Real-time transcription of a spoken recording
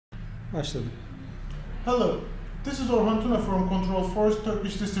Başladım. Hello, this is Orhan Tuna from Control4's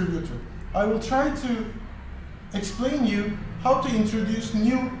Turkish distributor. I will try to explain you how to introduce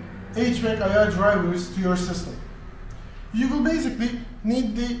new HVAC IR drivers to your system. You will basically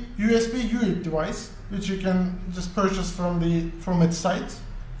need the USB unit device, which you can just purchase from its site,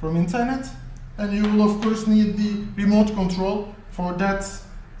 from internet, and you will of course need the remote control for that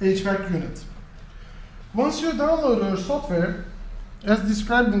HVAC unit. Once you download our software, as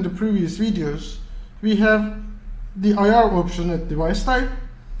described in the previous videos, we have the IR option at device type,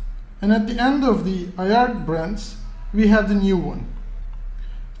 and at the end of the IR brands, we have the new one.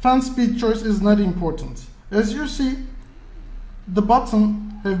 Fan speed choice is not important. As you see, the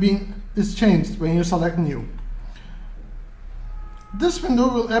button is changed when you select new. This window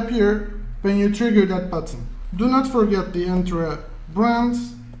will appear when you trigger that button. Do not forget to enter a brand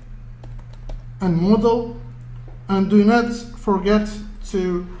and model, and do not forget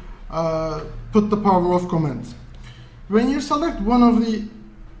to put the power off command. When you select one of the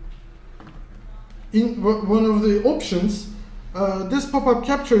options, this pop-up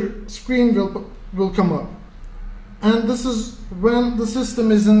capture screen will come up, and this is when the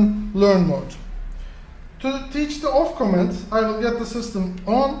system is in learn mode. To teach the off command, I will get the system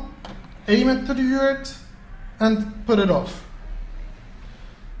on, aim it to the unit, and put it off.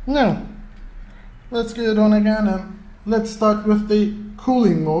 Now, let's get it on again, and let's start with the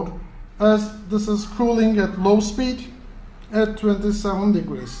cooling mode, as this is cooling at low speed at 27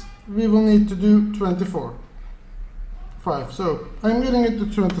 degrees. We will need to do 24.5. So I'm getting it to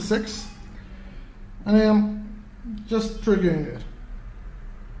 26, and I am just triggering it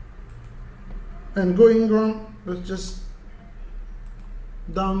and going on with just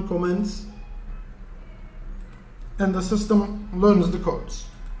down commands, and the system learns the codes.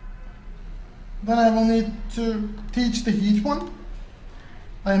 Then I will need to teach the heat one.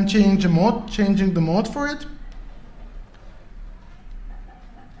 I am changing the mode for it,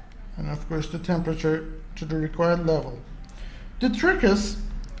 and of course the temperature to the required level. The trick is,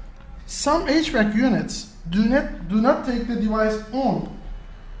 some HVAC units do not take the device on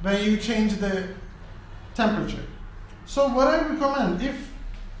when you change the temperature. So what I recommend, if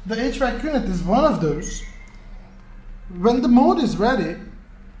the HVAC unit is one of those, when the mode is ready,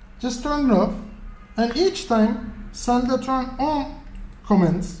 just turn it off, and each time send the turn on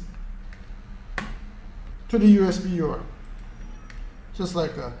commands to the USB UR, just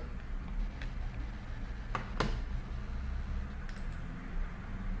like that.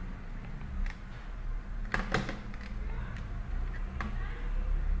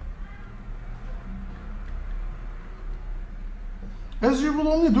 As you will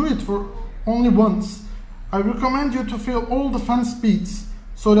only do it for only once, I recommend you to fill all the fan speeds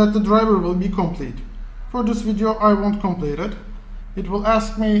so that the driver will be complete. For this video, I won't complete it. It will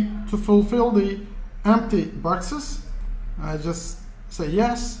ask me to fulfill the empty boxes. I just say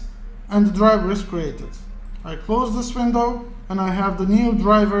yes, and the driver is created. I close this window, and I have the new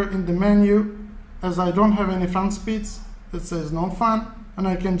driver in the menu. As I don't have any fan speeds, it says no fan, and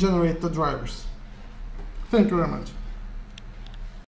I can generate the drivers. Thank you very much.